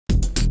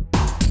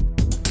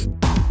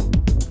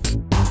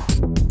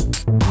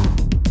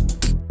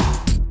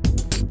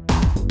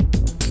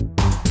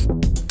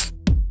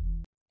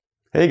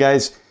Hey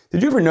guys,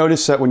 did you ever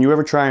notice that when you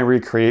ever try and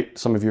recreate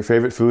some of your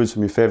favorite foods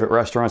from your favorite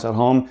restaurants at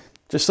home,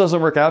 it just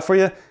doesn't work out for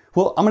you?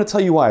 Well, I'm going to tell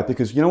you why,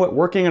 because you know what?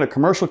 Working in a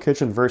commercial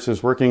kitchen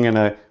versus working in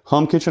a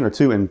home kitchen are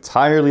two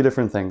entirely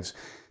different things.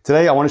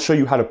 Today, I want to show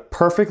you how to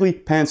perfectly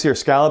pan-sear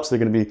scallops. They're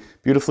going to be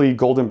beautifully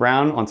golden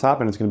brown on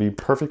top, and it's going to be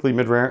perfectly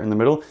mid-rare in the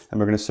middle, and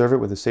we're going to serve it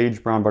with a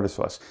sage brown butter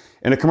sauce.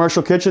 In a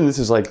commercial kitchen, this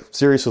is like,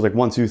 seriously, like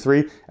 1, 2,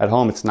 3. At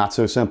home, it's not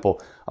so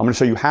simple. I'm going to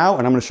show you how,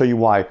 and I'm going to show you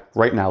why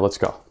right now. Let's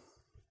go.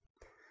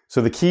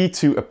 So the key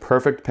to a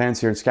perfect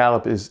pan-seared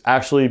scallop is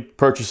actually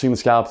purchasing the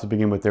scallops to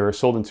begin with. They are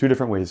sold in two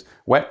different ways,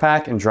 wet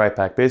pack and dry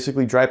pack.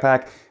 Basically, dry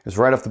pack is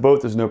right off the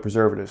boat, there's no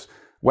preservatives.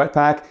 Wet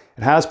pack,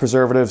 it has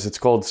preservatives. It's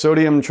called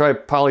sodium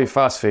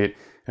tripolyphosphate,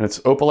 and it's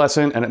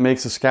opalescent, and it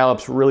makes the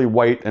scallops really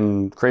white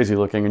and crazy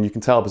looking, and you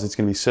can tell because it's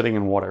gonna be sitting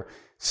in water.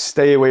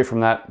 Stay away from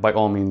that by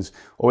all means.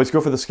 Always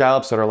go for the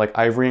scallops that are like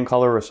ivory in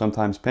color or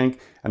sometimes pink,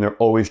 and they're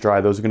always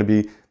dry. Those are gonna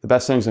be the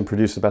best things and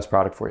produce the best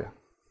product for you.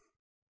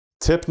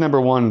 Tip number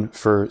 1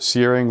 for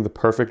searing the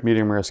perfect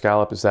medium rare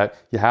scallop is that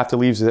you have to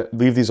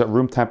leave these at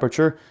room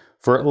temperature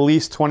for at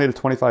least 20 to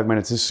 25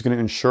 minutes. This is going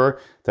to ensure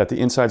that the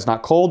inside's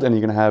not cold and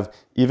you're going to have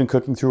even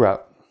cooking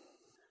throughout.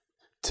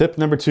 Tip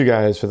number 2,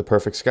 guys, for the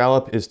perfect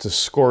scallop is to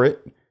score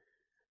it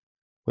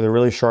with a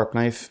really sharp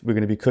knife. We're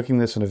going to be cooking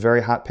this in a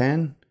very hot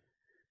pan,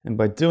 and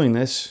by doing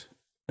this,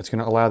 it's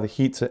going to allow the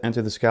heat to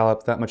enter the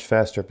scallop that much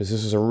faster because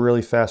this is a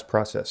really fast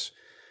process.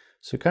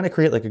 So kind of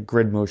create like a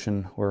grid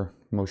motion or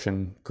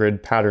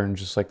grid pattern,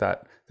 just like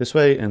that. This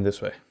way and this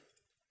way.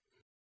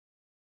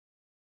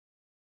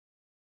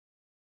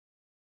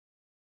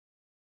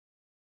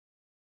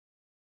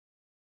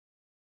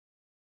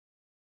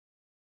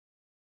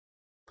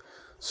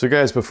 So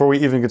guys, before we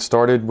even get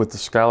started with the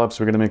scallops,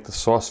 we're gonna make the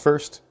sauce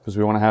first because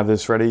we wanna have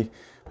this ready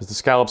because the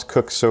scallops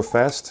cook so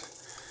fast.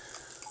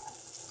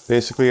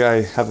 Basically,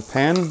 I have a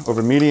pan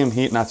over medium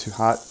heat, not too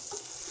hot,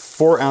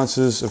 4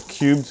 ounces of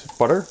cubed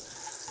butter.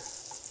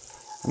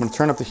 I'm going to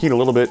turn up the heat a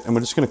little bit, and we're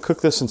just going to cook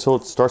this until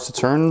it starts to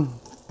turn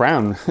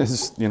brown,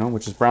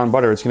 which is brown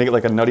butter. It's going to get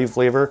like a nutty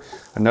flavor,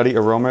 a nutty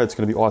aroma. It's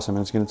going to be awesome,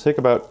 and it's going to take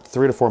about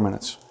 3 to 4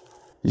 minutes.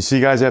 You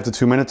see, guys, after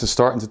 2 minutes, it's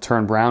starting to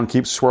turn brown.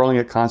 Keep swirling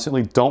it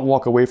constantly. Don't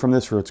walk away from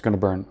this or it's going to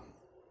burn.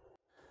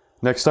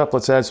 Next up,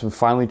 let's add some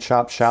finely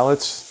chopped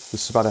shallots.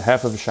 This is about a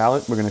half of a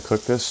shallot. We're going to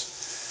cook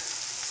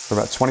this for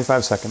about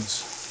 25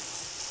 seconds.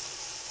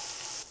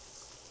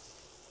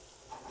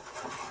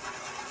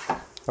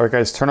 All right,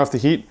 guys, turn off the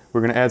heat. We're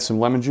gonna add some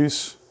lemon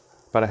juice,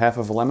 about a half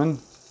of a lemon.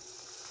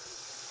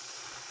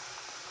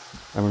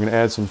 And we're gonna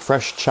add some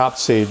fresh chopped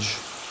sage.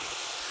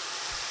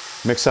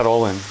 Mix that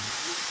all in.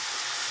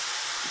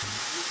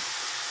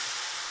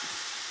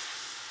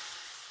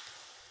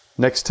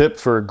 Next tip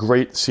for a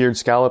great seared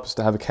scallop is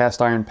to have a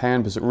cast iron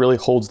pan because it really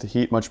holds the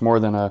heat much more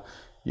than a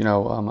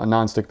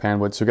non-stick pan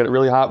would. So get it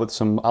really hot with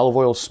some olive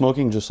oil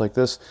smoking just like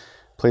this.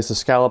 Place the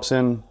scallops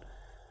in,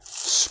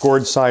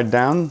 scored side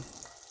down.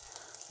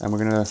 And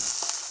we're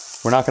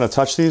not gonna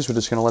touch these, we're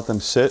just gonna let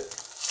them sit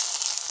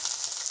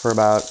for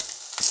about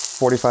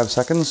 45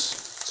 seconds,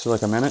 so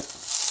like a minute,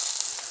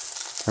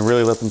 and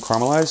really let them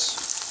caramelize.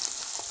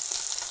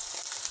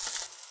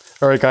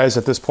 All right, guys,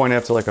 at this point,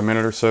 after like a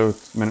minute or so,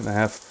 minute and a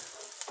half,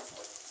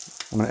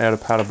 I'm gonna add a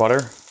pat of butter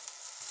to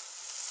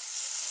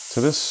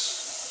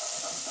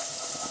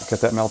this, get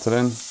that melted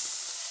in,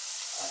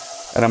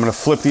 and I'm gonna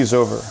flip these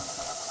over.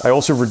 I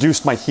also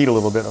reduced my heat a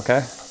little bit,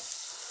 okay?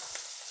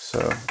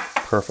 So,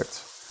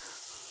 perfect.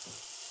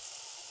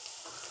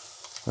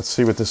 Let's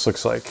see what this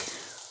looks like.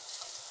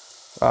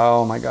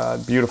 Oh my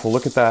God, beautiful,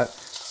 look at that.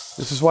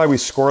 This is why we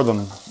score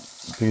them,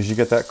 because you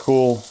get that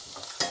cool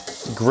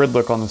grid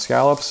look on the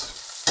scallops.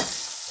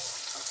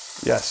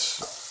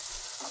 Yes.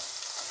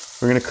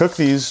 We're gonna cook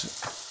these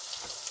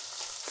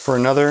for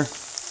another,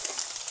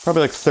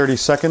 probably like 30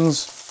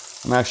 seconds.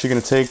 I'm actually gonna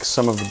take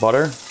some of the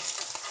butter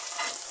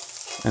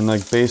and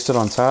like baste it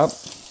on top.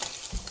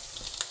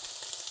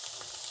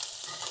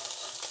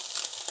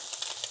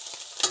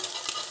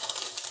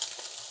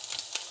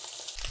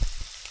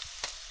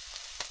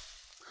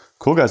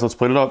 Cool, guys, let's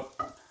plate it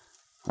up.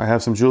 I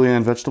have some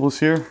julienne vegetables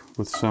here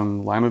with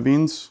some lima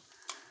beans.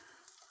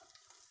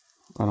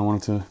 I don't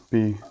want it to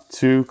be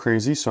too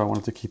crazy, so I want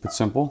it to keep it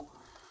simple.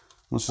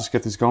 Let's just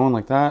get these going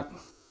like that.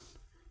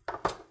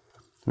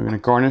 We're gonna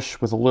garnish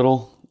with a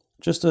little,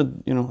 just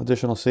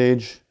additional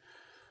sage,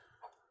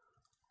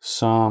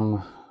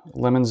 some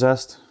lemon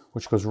zest,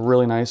 which goes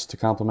really nice to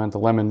complement the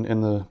lemon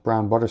in the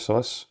brown butter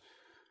sauce.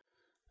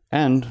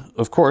 And,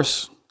 of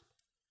course,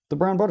 the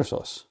brown butter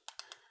sauce.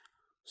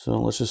 So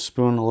let's just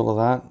spoon a little of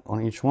that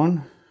on each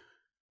one.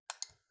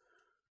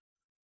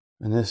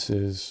 And this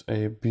is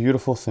a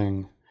beautiful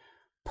thing.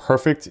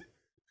 Perfect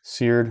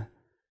seared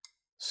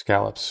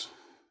scallops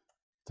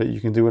that you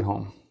can do at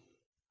home.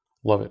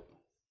 Love it.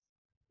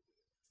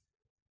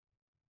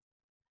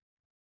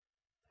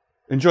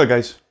 Enjoy,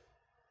 guys.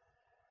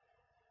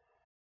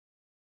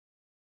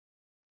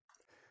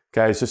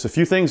 Guys, just a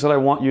few things that I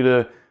want you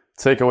to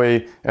take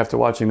away after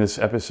watching this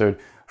episode.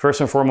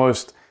 First and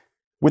foremost,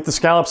 With the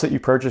scallops that you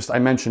purchased, I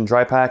mentioned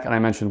dry pack and I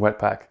mentioned wet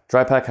pack.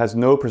 Dry pack has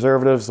no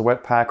preservatives. The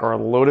wet pack are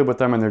loaded with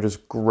them and they're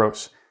just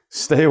gross.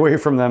 Stay away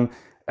from them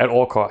at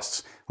all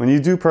costs. When you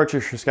do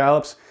purchase your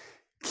scallops,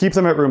 keep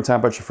them at room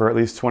temperature for at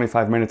least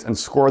 25 minutes and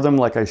score them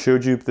like I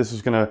showed you. This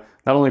is gonna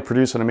not only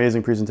produce an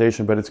amazing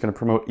presentation, but it's gonna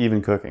promote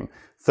even cooking.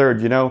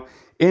 Third,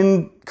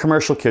 in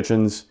commercial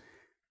kitchens,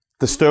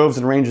 the stoves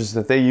and ranges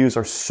that they use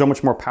are so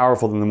much more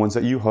powerful than the ones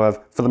that you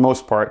have for the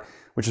most part,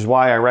 which is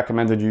why I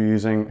recommended you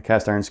using a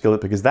cast iron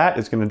skillet, because that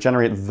is gonna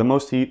generate the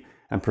most heat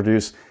and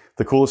produce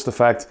the coolest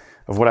effect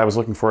of what I was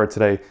looking for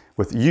today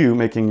with you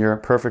making your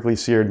perfectly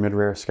seared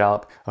mid-rare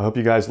scallop. I hope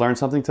you guys learned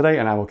something today,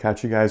 and I will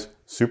catch you guys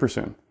super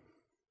soon.